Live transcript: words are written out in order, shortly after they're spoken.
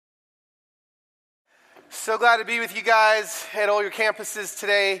So glad to be with you guys at all your campuses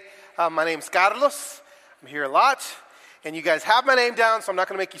today. My name's Carlos. I'm here a lot, and you guys have my name down, so I'm not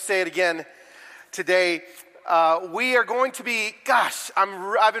going to make you say it again today. We are going to be,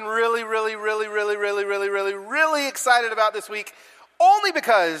 I've been really excited about this week, only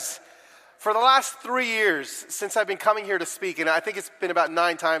because for the last 3 years since I've been coming here to speak, and I think it's been about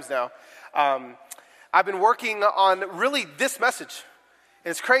 9 times now, I've been working on really this message.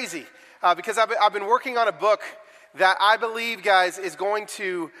 And it's crazy because I've been working on a book that I believe, guys, is going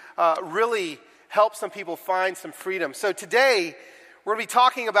to really help some people find some freedom. So today, we're going to be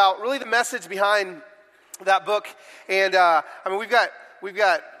talking about really the message behind that book. And we've got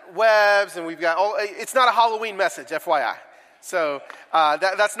webs and we've got it's not a Halloween message, FYI. So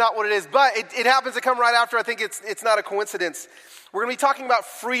that's not what it is. But it happens to come right after. I think it's not a coincidence. We're going to be talking about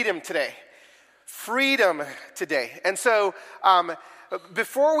freedom today. Freedom today. And so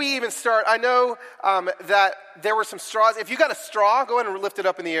before we even start, I know that there were some straws. If you got a straw, go ahead and lift it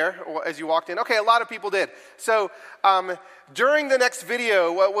up in the air as you walked in. Okay, a lot of people did. So during the next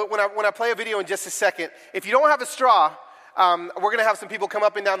video, when I play a video in just a second, if you don't have a straw, we're going to have some people come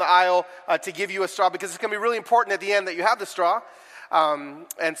up and down the aisle to give you a straw because it's going to be really important at the end that you have the straw.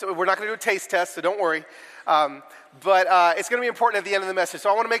 And so we're not going to do a taste test, so don't worry. But it's going to be important at the end of the message. So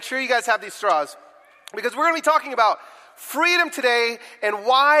I want to make sure you guys have these straws because we're going to be talking about freedom today and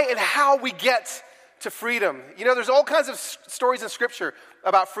why and how we get to freedom. You know, there's all kinds of stories in Scripture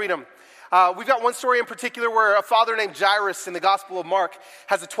about freedom. We've got one story in particular where a father named Jairus in the Gospel of Mark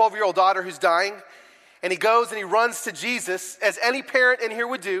has a 12-year-old daughter who's dying. And he goes and he runs to Jesus, as any parent in here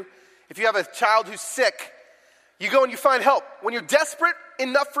would do. If you have a child who's sick, you go and you find help. When you're desperate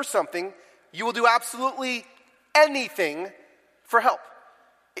enough for something, you will do absolutely anything for help.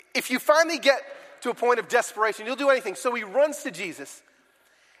 If you finally get to a point of desperation, you'll do anything. So he runs to Jesus,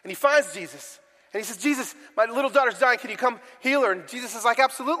 and he finds Jesus. And he says, Jesus, my little daughter's dying. Can you come heal her? And Jesus is like,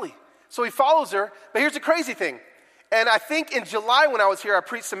 absolutely. So he follows her. But here's the crazy thing. And I think in July when I was here, I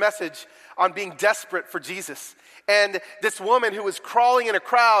preached a message on being desperate for Jesus. And this woman who was crawling in a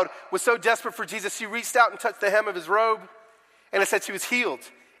crowd was so desperate for Jesus, she reached out and touched the hem of his robe, and it said she was healed.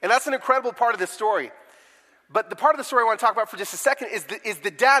 And that's an incredible part of this story. But the part of the story I want to talk about for just a second is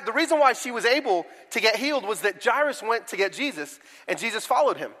the dad. The reason why she was able to get healed was that Jairus went to get Jesus, and Jesus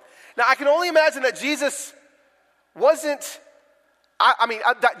followed him. Now, I can only imagine that Jairus wasn't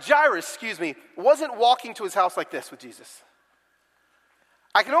walking to his house like this with Jesus.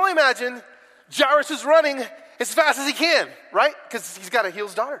 I can only imagine Jairus is running as fast as he can, right? Because he's got to heal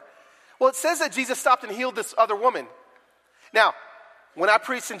his daughter. Well, it says that Jesus stopped and healed this other woman. Now, when I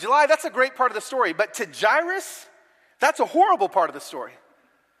preached in July, that's a great part of the story. But to Jairus, that's a horrible part of the story,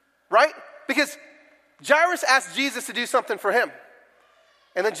 right? Because Jairus asked Jesus to do something for him.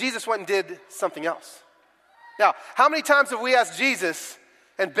 And then Jesus went and did something else. Now, how many times have we asked Jesus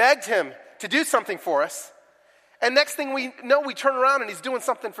and begged him to do something for us, and next thing we know, we turn around and he's doing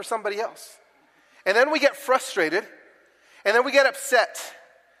something for somebody else. And then we get frustrated, and then we get upset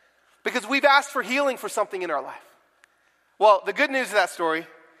because we've asked for healing for something in our life. Well, the good news of that story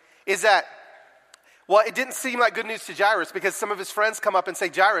is that, it didn't seem like good news to Jairus because some of his friends come up and say,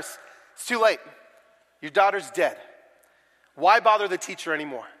 Jairus, it's too late. Your daughter's dead. Why bother the teacher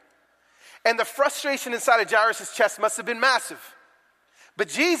anymore? And the frustration inside of Jairus' chest must have been massive. But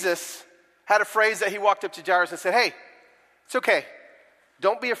Jesus had a phrase that he walked up to Jairus and said, hey, it's okay.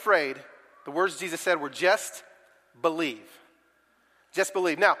 Don't be afraid. The words Jesus said were just believe. Just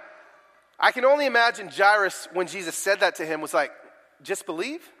believe. Now, I can only imagine Jairus, when Jesus said that to him, was like, just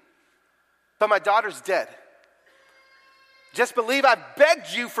believe? But my daughter's dead. Just believe I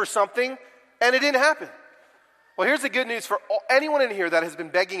begged you for something and it didn't happen. Well, here's the good news for anyone in here that has been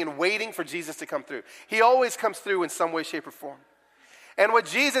begging and waiting for Jesus to come through. He always comes through in some way, shape, or form. And what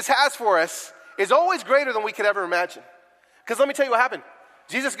Jesus has for us is always greater than we could ever imagine. Because let me tell you what happened.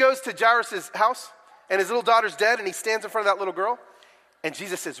 Jesus goes to Jairus' house, and his little daughter's dead, and he stands in front of that little girl, and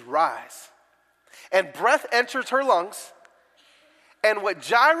Jesus says, rise. And breath enters her lungs, and what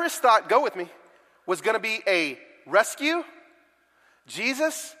Jairus thought, go with me, was going to be a rescue,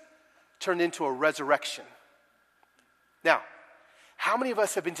 Jesus turned into a resurrection. Now, how many of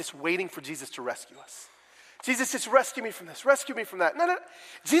us have been just waiting for Jesus to rescue us? Jesus, just rescue me from this, rescue me from that. No.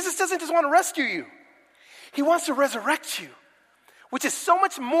 Jesus doesn't just want to rescue you. He wants to resurrect you, which is so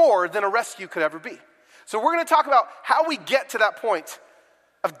much more than a rescue could ever be. So we're going to talk about how we get to that point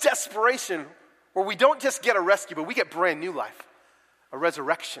of desperation where we don't just get a rescue, but we get brand new life, a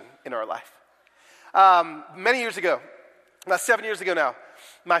resurrection in our life. Many years ago, about 7 years ago now,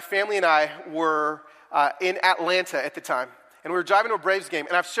 my family and I were in Atlanta at the time, and we were driving to a Braves game,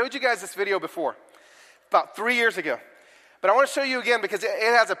 and I've showed you guys this video before. about 3 years ago. But I want to show you again because it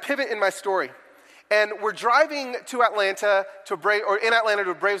has a pivot in my story. And we're driving to Atlanta to a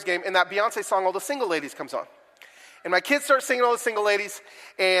Braves game, and that Beyonce song, All the Single Ladies, comes on. And my kids start singing All the Single Ladies,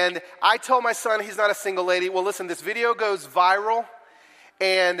 and I told my son he's not a single lady. Well, listen, this video goes viral,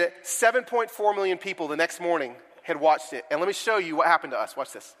 and 7.4 million people the next morning had watched it. And let me show you what happened to us.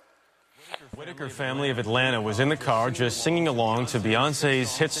 Watch this. Whittaker family of Atlanta was in the car just singing along to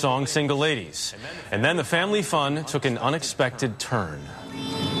Beyonce's hit song, Single Ladies. And then the family fun took an unexpected turn.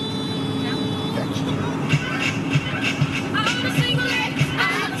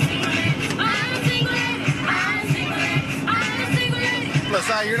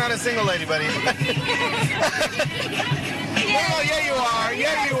 Sorry, you're not a single lady, buddy. Oh, yeah, you are.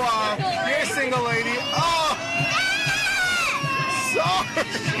 Yeah, you are. You're a single lady. Oh,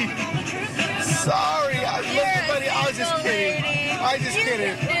 sorry. Listen, buddy, I was just kidding.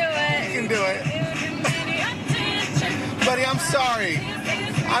 You can do it. Buddy, I'm sorry.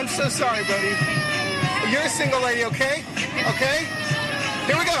 I'm so sorry, buddy. You're a single lady, okay? Okay?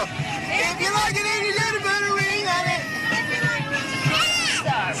 Here we go. If you like it, and you got a better ring on it.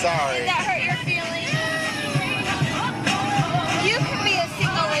 Sorry. Did that hurt your feelings? You can be a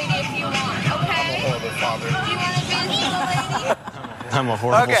single lady if you want, okay? I'm a horrible father. Do you want to be a single lady? I'm a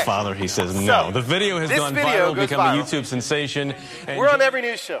horrible father, he says. No. The video has gone viral, become a YouTube sensation. And we're on every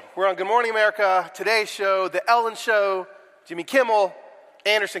news show. We're on Good Morning America, Today Show, The Ellen Show, Jimmy Kimmel,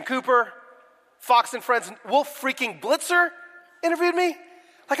 Anderson Cooper, Fox and Friends. Wolf freaking Blitzer interviewed me.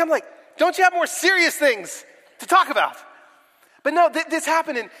 I'm like, don't you have more serious things to talk about? But no, this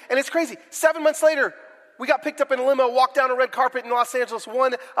happened, and it's crazy. 7 months later, we got picked up in a limo, walked down a red carpet in Los Angeles,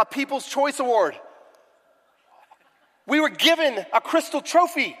 won a People's Choice Award. We were given a crystal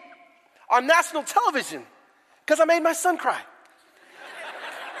trophy on national television because I made my son cry.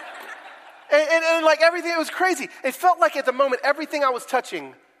 and everything, it was crazy. It felt like at the moment, everything I was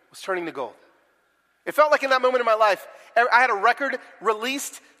touching was turning to gold. It felt like in that moment in my life, I had a record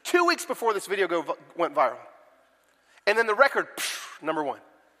released 2 weeks before this video went viral. And then the record, number one.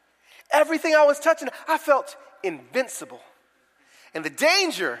 Everything I was touching, I felt invincible. And the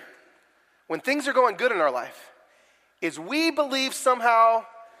danger when things are going good in our life is we believe somehow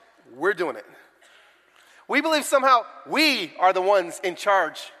we're doing it. We believe somehow we are the ones in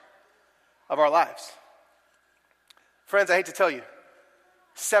charge of our lives. Friends, I hate to tell you,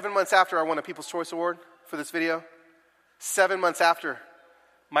 7 months after I won a People's Choice Award for this video, 7 months after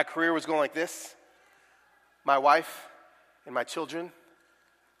my career was going like this, my wife and my children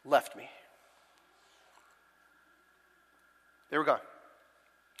left me. They were gone.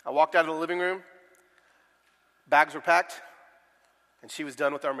 I walked out of the living room, bags were packed, and she was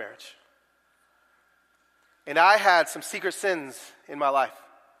done with our marriage. And I had some secret sins in my life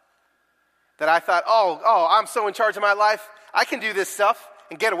that I thought, oh, I'm so in charge of my life, I can do this stuff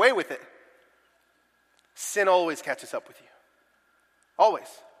and get away with it. Sin always catches up with you. Always.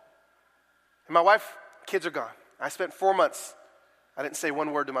 And my wife, kids are gone. I spent 4 months. I didn't say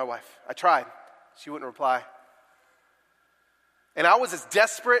one word to my wife. I tried. She wouldn't reply. And I was as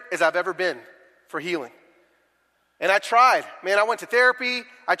desperate as I've ever been for healing. And I tried. Man, I went to therapy.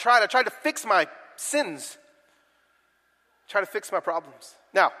 I tried to fix my sins. Try to fix my problems.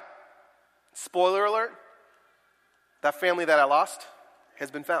 Now, spoiler alert, that family that I lost has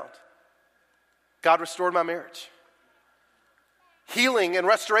been found. God restored my marriage. Healing and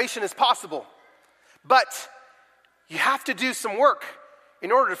restoration is possible. But you have to do some work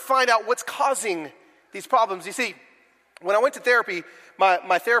in order to find out what's causing these problems. You see, when I went to therapy,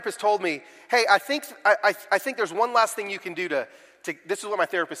 my therapist told me, hey, I think there's one last thing you can do to this is what my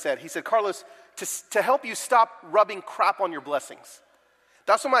therapist said. He said, Carlos, to help you stop rubbing crap on your blessings.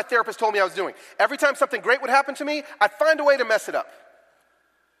 That's what my therapist told me I was doing. Every time something great would happen to me, I'd find a way to mess it up.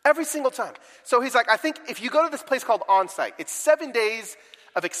 Every single time. So he's like, I think if you go to this place called Onsite, it's 7 days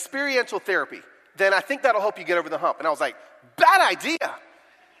of experiential therapy. Then I think that'll help you get over the hump. And I was like, bad idea.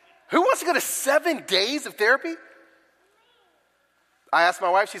 Who wants to go to 7 days of therapy? I asked my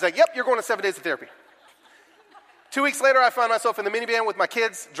wife, she's like, yep, you're going to 7 days of therapy. 2 weeks later, I found myself in the minivan with my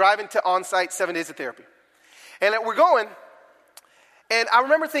kids, driving to Onsite, 7 days of therapy. And we're going, and I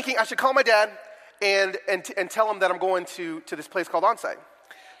remember thinking I should call my dad and tell him that I'm going to this place called Onsite.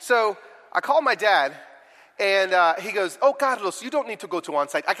 So I called my dad, and he goes, oh, Carlos, you don't need to go to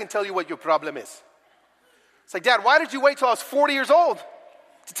Onsite. I can tell you what your problem is. It's like, Dad, why did you wait till I was 40 years old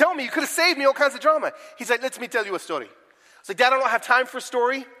to tell me? You could have saved me all kinds of drama. He's like, let me tell you a story. It's like, Dad, I don't have time for a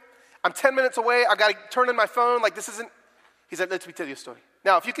story. I'm 10 minutes away. I got to turn in my phone. Like, this isn't. He's like, let me tell you a story.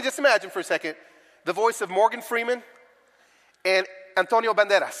 Now, if you could just imagine for a second the voice of Morgan Freeman and Antonio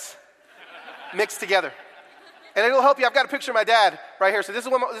Banderas. mixed together. And it'll help you. I've got a picture of my dad right here. So this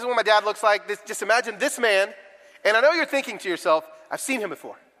is what my dad looks like. Just imagine this man. And I know you're thinking to yourself, I've seen him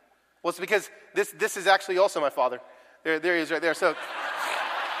before. Well, it's because this is actually also my father. There he is right there. So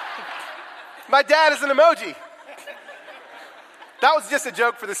my dad is an emoji. That was just a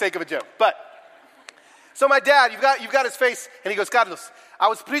joke for the sake of a joke. But so my dad, you've got his face, and he goes, Carlos, I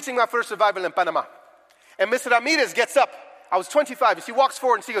was preaching my first revival in Panama. And Mr. Ramirez gets up. I was 25, and she walks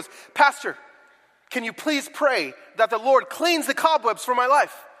forward, and she goes, Pastor, can you please pray that the Lord cleans the cobwebs from my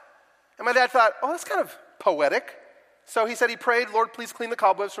life? And my dad thought, oh, that's kind of poetic. So he said he prayed, Lord, please clean the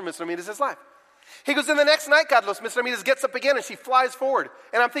cobwebs from Mr. Ramirez's life. He goes, in the next night, Carlos, Mr. Ramirez gets up again, and she flies forward.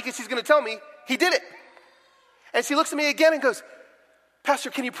 And I'm thinking she's going to tell me he did it. And she looks at me again and goes,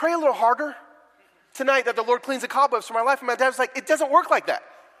 Pastor, can you pray a little harder tonight that the Lord cleans the cobwebs from my life? And my dad was like, it doesn't work like that.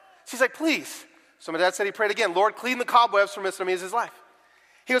 She's like, please. So my dad said he prayed again, Lord, clean the cobwebs from Mr. Ramirez's life.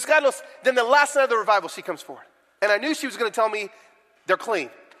 He goes, Carlos, then the last night of the revival, she comes forward. And I knew she was going to tell me they're clean.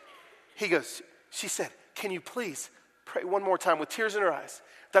 He goes, she said, can you please pray one more time with tears in her eyes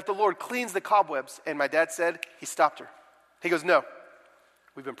that the Lord cleans the cobwebs? And my dad said, he stopped her. He goes, no,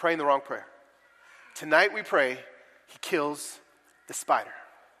 we've been praying the wrong prayer. Tonight we pray, he kills the spider.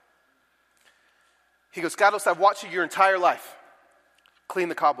 He goes, Carlos, I've watched you your entire life clean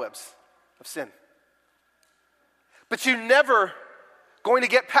the cobwebs of sin. But you're never going to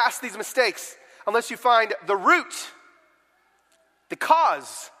get past these mistakes unless you find the root, the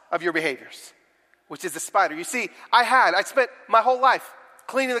cause of your behaviors, which is the spider. You see, I spent my whole life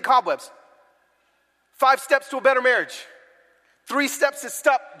cleaning the cobwebs. 5 steps to a better marriage. 3 steps to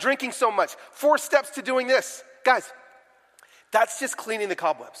stop drinking so much. 4 steps to doing this. Guys, that's just cleaning the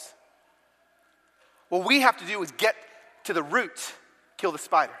cobwebs. What we have to do is get to the root, kill the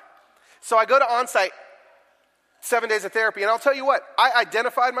spider. So I go to on-site, 7 days of therapy, and I'll tell you what, I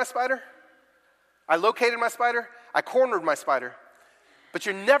identified my spider, I located my spider, I cornered my spider, but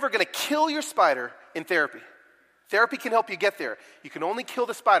you're never going to kill your spider in therapy. Therapy can help you get there. You can only kill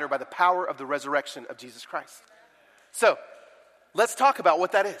the spider by the power of the resurrection of Jesus Christ. So, let's talk about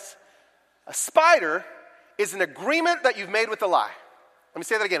what that is. A spider is an agreement that you've made with the lie. Let me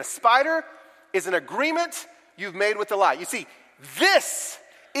say that again. A spider is an agreement you've made with the lie. You see, this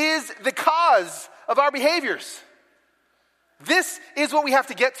is the cause of our behaviors. This is what we have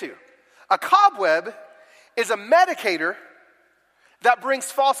to get to. A cobweb is a medicator that brings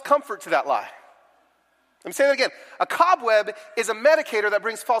false comfort to that lie. Let me say that again. A cobweb is a medicator that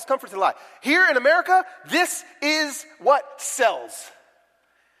brings false comfort to the lie. Here in America, this is what sells.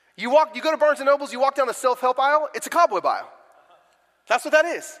 You go to Barnes & Nobles, you walk down the self-help aisle, it's a cobweb aisle. That's what that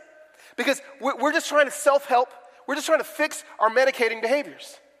is. Because we're just trying to self-help. We're just trying to fix our medicating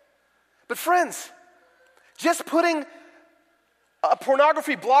behaviors. But friends, just putting a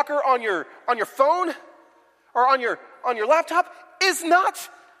pornography blocker on your phone or on your laptop is not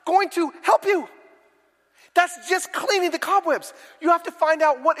going to help you. That's just cleaning the cobwebs. You have to find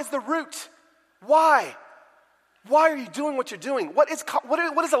out what is the root. Why? Why are you doing what you're doing? What is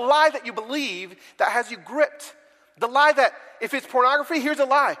a lie that you believe that has you gripped? The lie that if it's pornography, here's a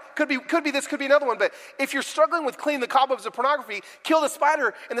lie. Could be this, could be another one. But if you're struggling with cleaning the cobwebs of pornography, kill the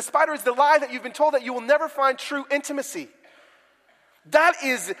spider. And the spider is the lie that you've been told that you will never find true intimacy. That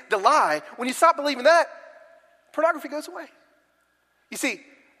is the lie. When you stop believing that, pornography goes away. You see,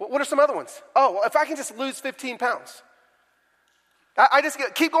 what are some other ones? Oh, well, if I can just lose 15 pounds. I just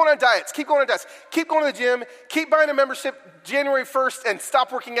keep going on diets, keep going to the gym, keep buying a membership January 1st and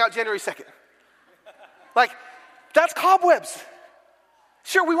stop working out January 2nd. Like, that's cobwebs.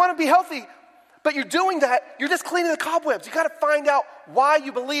 Sure, we want to be healthy, but you're doing that, you're just cleaning the cobwebs. You got to find out why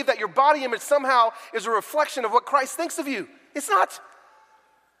you believe that your body image somehow is a reflection of what Christ thinks of you. It's not.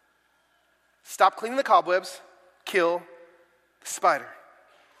 Stop cleaning the cobwebs, kill the spider.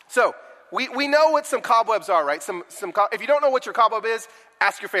 So, we know what some cobwebs are, right? If you don't know what your cobweb is,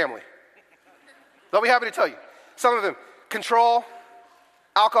 ask your family. They'll be happy to tell you. Some of them: control,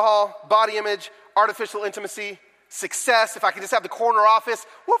 alcohol, body image, artificial intimacy, success. If I could just have the corner office,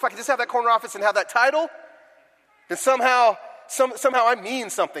 if I could just have that corner office and have that title, then somehow I mean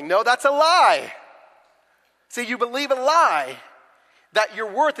something. No, that's a lie. See, you believe a lie that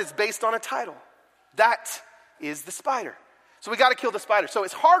your worth is based on a title. That is the spider. So we got to kill the spider. So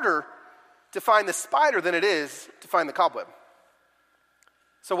it's harder to find the spider than it is to find the cobweb.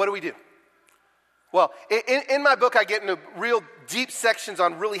 So what do we do? Well, in my book, I get into real deep sections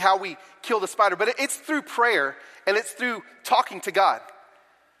on really how we kill the spider, but it's through prayer and it's through talking to God.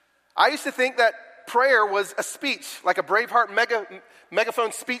 I used to think that prayer was a speech, like a Braveheart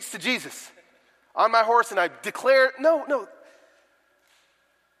megaphone speech to Jesus on my horse, and I declare, no.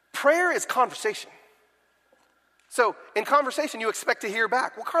 prayer is conversation. So in conversation, you expect to hear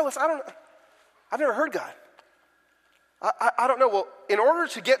back. Well, Carlos, I've never heard God. I don't know. Well, in order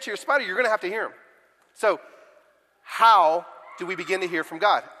to get to your spider, you're going to have to hear him. So how do we begin to hear from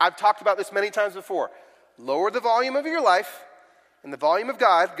God? I've talked about this many times before. Lower the volume of your life, and the volume of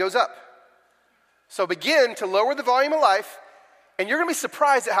God goes up. So begin to lower the volume of life, and you're going to be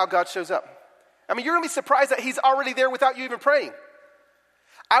surprised at how God shows up. I mean, you're going to be surprised that he's already there without you even praying.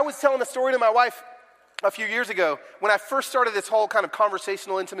 I was telling a story to my wife a few years ago when I first started this whole kind of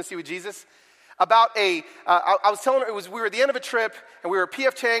conversational intimacy with Jesus about I was telling her, we were at the end of a trip, and we were at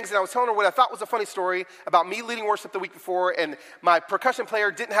P.F. Chang's, and I was telling her what I thought was a funny story about me leading worship the week before, and my percussion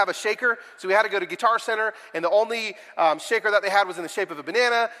player didn't have a shaker, so we had to go to Guitar Center, and the only shaker that they had was in the shape of a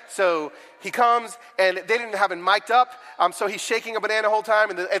banana, so he comes, and they didn't have him mic'd up, so he's shaking a banana the whole time,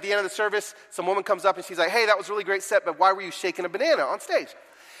 and at the end of the service, some woman comes up, and she's like, hey, that was a really great set, but why were you shaking a banana on stage?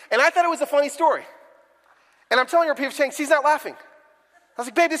 And I thought it was a funny story. And I'm telling her, P.F. Chang, she's not laughing. I was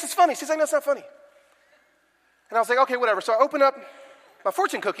like, babe, this is funny. She's like, no, it's not funny. And I was like, okay, whatever. So I opened up my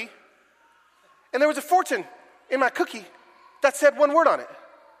fortune cookie, and there was a fortune in my cookie that said one word on it.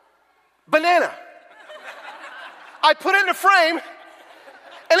 Banana. I put it in a frame,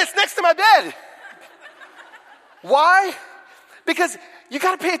 and it's next to my bed. Why? Because you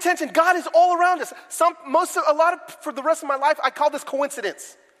got to pay attention. God is all around us. For the rest of my life, I call this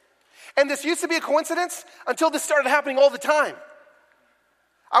coincidence. And this used to be a coincidence until this started happening all the time.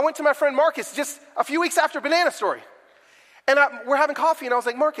 I went to my friend Marcus just a few weeks after Banana Story. And we're having coffee, and I was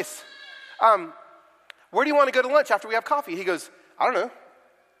like, Marcus, where do you want to go to lunch after we have coffee? He goes, I don't know.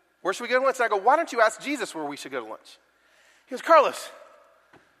 Where should we go to lunch? And I go, why don't you ask Jesus where we should go to lunch? He goes, Carlos.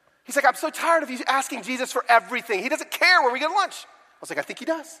 He's like, I'm so tired of you asking Jesus for everything. He doesn't care where we go to lunch. I was like, I think he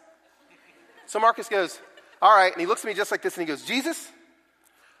does. So Marcus goes, all right. And he looks at me just like this, and he goes, Jesus,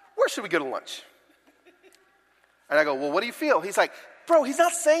 where should we go to lunch? And I go, well, what do you feel? He's like, bro, he's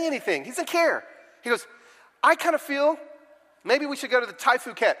not saying anything. He doesn't care. He goes, I kind of feel maybe we should go to the Thai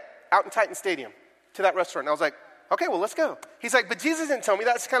Phuket out in Titan Stadium to that restaurant. And I was like, okay, well, let's go. He's like, but Jesus didn't tell me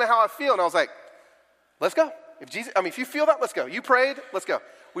that's kind of how I feel. And I was like, let's go. If you feel that, let's go. You prayed, let's go.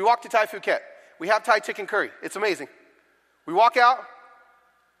 We walk to Thai Phuket. We have Thai chicken curry. It's amazing. We walk out.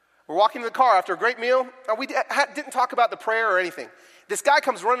 We're walking to the car after a great meal. We didn't talk about the prayer or anything. This guy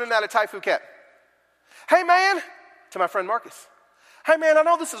comes running out of Thai Phuket. Hey, man, to my friend Marcus. Hey, man, I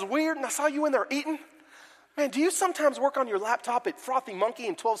know this is weird, and I saw you in there eating. Man, do you sometimes work on your laptop at Frothy Monkey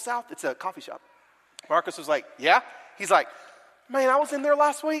in 12 South? It's a coffee shop. Marcus was like, yeah. He's like, man, I was in there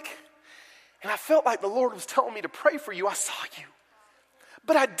last week, and I felt like the Lord was telling me to pray for you. I saw you,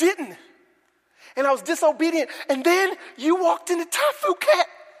 but I didn't, and I was disobedient. And then you walked into Thai Phuket,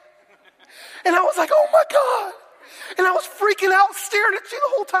 and I was like, oh, my God. And I was freaking out, staring at you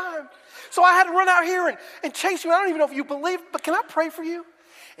the whole time. So I had to run out here and chase you. I don't even know if you believe, but can I pray for you?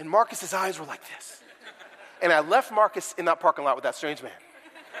 And Marcus's eyes were like this. And I left Marcus in that parking lot with that strange man.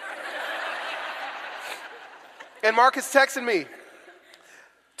 And Marcus texted me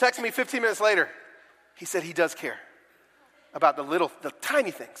 15 minutes later. He said he does care about the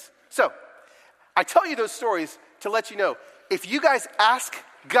tiny things. So I tell you those stories to let you know, if you guys ask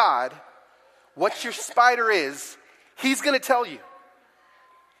God what your spider is, he's going to tell you.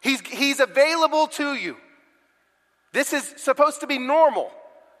 He's available to you. This is supposed to be normal.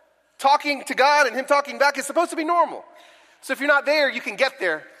 Talking to God and him talking back is supposed to be normal. So if you're not there, you can get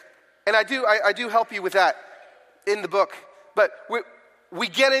there. And I do help you with that in the book. But we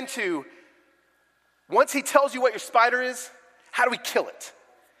get into, once he tells you what your spider is, how do we kill it?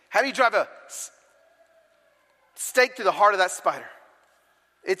 How do you drive a stake through the heart of that spider?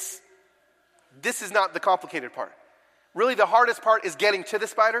 This is not the complicated part. Really, the hardest part is getting to the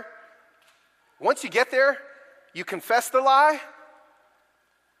spider. Once you get there, you confess the lie,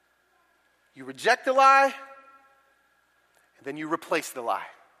 you reject the lie, and then you replace the lie.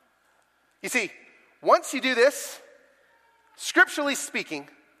 You see, once you do this, scripturally speaking,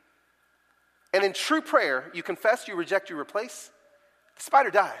 and in true prayer, you confess, you reject, you replace, the spider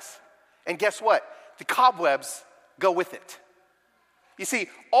dies. And guess what? The cobwebs go with it. You see,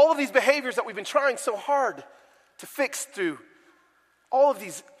 all of these behaviors that we've been trying so hard to fix through all of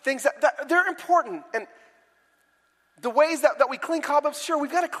these things, that they're important. And the ways that we clean cobwebs, sure,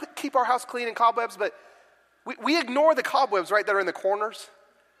 we've got to keep our house clean and cobwebs, but we ignore the cobwebs, right, that are in the corners,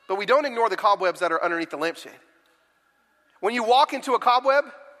 but we don't ignore the cobwebs that are underneath the lampshade. When you walk into a cobweb,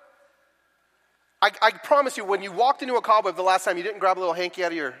 I promise you, when you walked into a cobweb the last time, you didn't grab a little hanky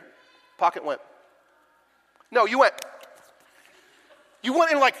out of your pocket and went. No, you went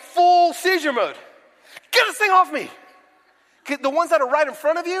in like full seizure mode. Get this thing off me. The ones that are right in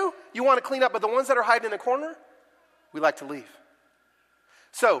front of you, you want to clean up, but the ones that are hiding in the corner, we like to leave.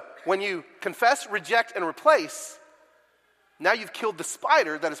 So when you confess, reject, and replace, now you've killed the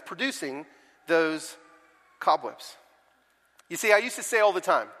spider that is producing those cobwebs. You see, I used to say all the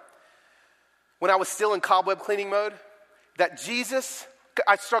time, when I was still in cobweb cleaning mode, that Jesus,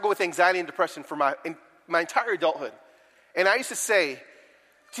 I struggled with anxiety and depression for my entire adulthood. And I used to say,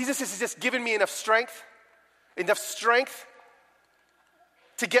 Jesus has just given me enough strength to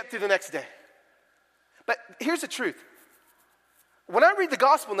get through the next day. But here's the truth. When I read the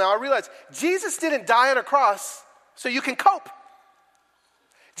gospel now, I realize Jesus didn't die on a cross so you can cope.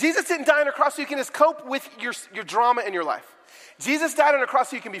 Jesus didn't die on a cross so you can just cope with your drama in your life. Jesus died on a cross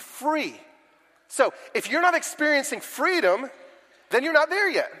so you can be free. So if you're not experiencing freedom, then you're not there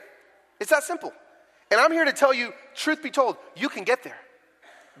yet. It's that simple. And I'm here to tell you, truth be told, you can get there.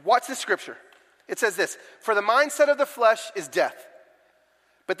 Watch this scripture. It says this, for the mindset of the flesh is death,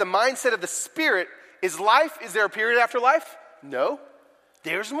 but the mindset of the spirit is life. Is there a period after life? No.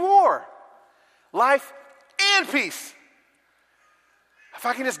 There's more. Life and peace. If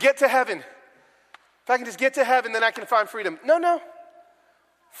I can just get to heaven, then I can find freedom. No.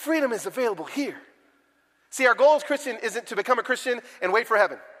 Freedom is available here. See, our goal as Christian isn't to become a Christian and wait for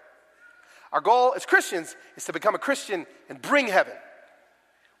heaven. Our goal as Christians is to become a Christian and bring heaven.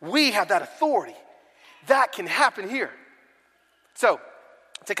 We have that authority. That can happen here. So,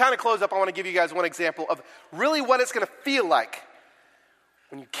 to kind of close up, I want to give you guys one example of really what it's going to feel like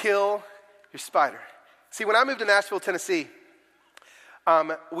when you kill your spider. See, when I moved to Nashville, Tennessee,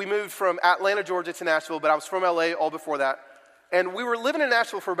 we moved from Atlanta, Georgia to Nashville, but I was from LA all before that. And we were living in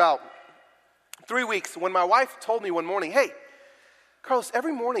Nashville for about 3 weeks when my wife told me one morning, hey, Carlos,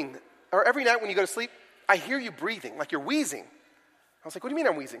 every morning or every night when you go to sleep, I hear you breathing, like you're wheezing. I was like, what do you mean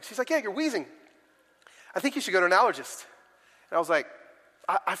I'm wheezing? She's like, yeah, you're wheezing. I think you should go to an allergist. And I was like,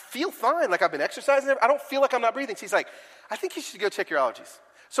 I feel fine, like I've been exercising. I don't feel like I'm not breathing. She's like, I think you should go check your allergies.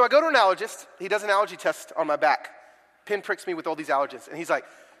 So I go to an allergist. He does an allergy test on my back, pinpricks me with all these allergens. And he's like,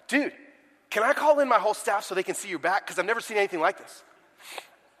 dude, can I call in my whole staff so they can see your back? Because I've never seen anything like this.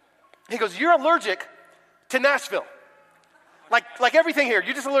 He goes, you're allergic to Nashville. Like everything here,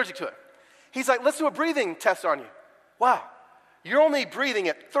 you're just allergic to it. He's like, let's do a breathing test on you. Wow, you're only breathing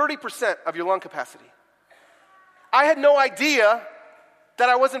at 30% of your lung capacity. I had no idea that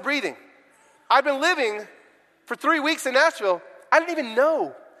I wasn't breathing. I've been living for 3 weeks in Nashville. I didn't even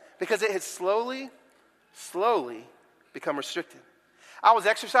know because it had slowly become restricted. I was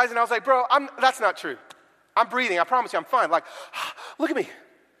exercising. I was like, bro, that's not true. I'm breathing. I promise you, I'm fine. Like, look at me.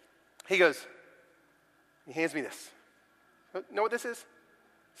 He goes, he hands me this. You know what this is?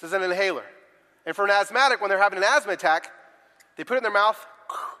 This is an inhaler. And for an asthmatic, when they're having an asthma attack, they put it in their mouth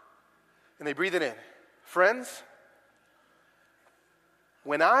and they breathe it in. Friends,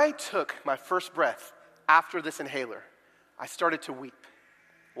 when I took my first breath after this inhaler, I started to weep.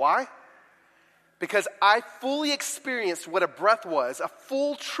 Why? Because I fully experienced what a breath was, a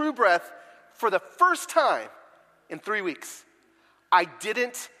full, true breath for the first time in 3 weeks. I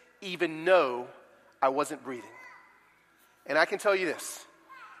didn't even know I wasn't breathing. And I can tell you this,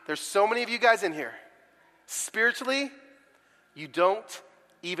 there's so many of you guys in here, spiritually, you don't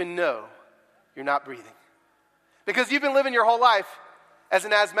even know you're not breathing. Because you've been living your whole life as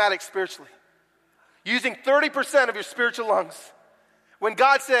an asthmatic spiritually, using 30% of your spiritual lungs. When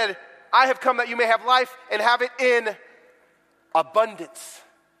God said, I have come that you may have life and have it in abundance.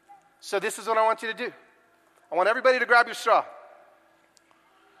 So this is what I want you to do. I want everybody to grab your straw.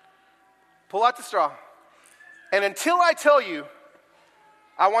 Pull out the straw. And until I tell you,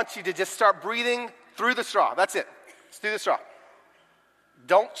 I want you to just start breathing through the straw. That's it. Let's do the straw.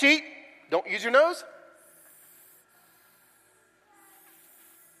 Don't cheat. Don't use your nose.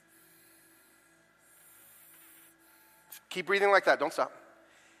 Keep breathing like that. Don't stop.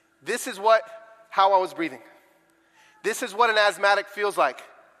 This is how I was breathing. This is what an asthmatic feels like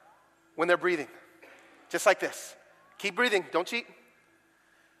when they're breathing. Just like this. Keep breathing. Don't cheat.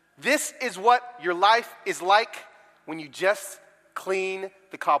 This is what your life is like when you just clean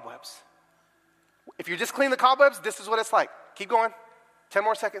the cobwebs. If you just clean the cobwebs, this is what it's like. Keep going. 10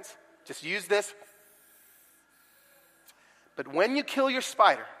 more seconds. Just use this. But when you kill your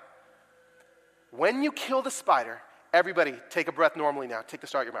spider, when you kill the spider, everybody take a breath normally now. Take the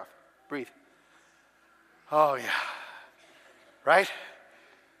straw out of your mouth. Breathe. Oh, yeah. Right?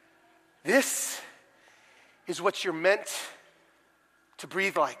 This is what you're meant to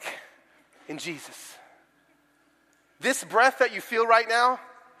breathe like in Jesus. This breath that you feel right now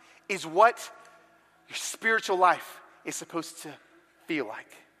is what your spiritual life is supposed to feel like.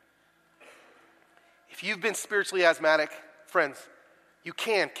 If you've been spiritually asthmatic Friends, you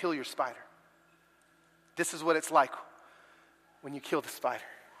can kill your spider. This is what it's like when you kill the spider.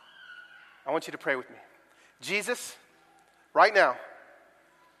 I want you to pray with me. Jesus, right now,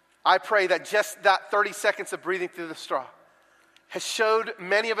 I pray that just that 30 seconds of breathing through the straw has showed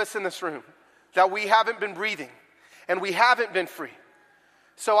many of us in this room that we haven't been breathing and we haven't been free.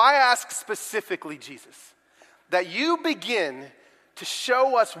 So I ask specifically, Jesus, that you begin to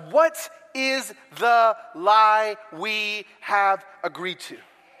show us what is the lie we have agreed to.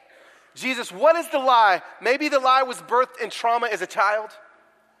 Jesus, what is the lie? Maybe the lie was birthed in trauma as a child.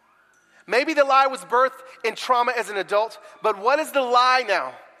 Maybe the lie was birthed in trauma as an adult. But what is the lie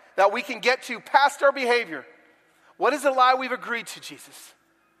now that we can get to past our behavior? What is the lie we've agreed to, Jesus,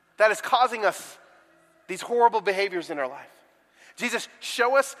 that is causing us these horrible behaviors in our life? Jesus,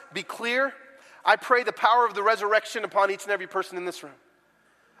 show us, be clear. I pray the power of the resurrection upon each and every person in this room.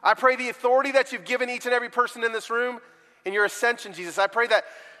 I pray the authority that you've given each and every person in this room in your ascension, Jesus. I pray that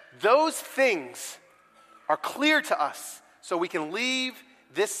those things are clear to us so we can leave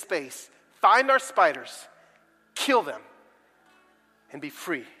this space, find our spiders, kill them, and be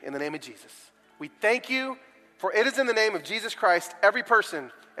free in the name of Jesus. We thank you, for it is in the name of Jesus Christ, every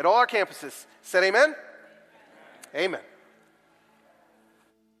person at all our campuses said amen. Amen.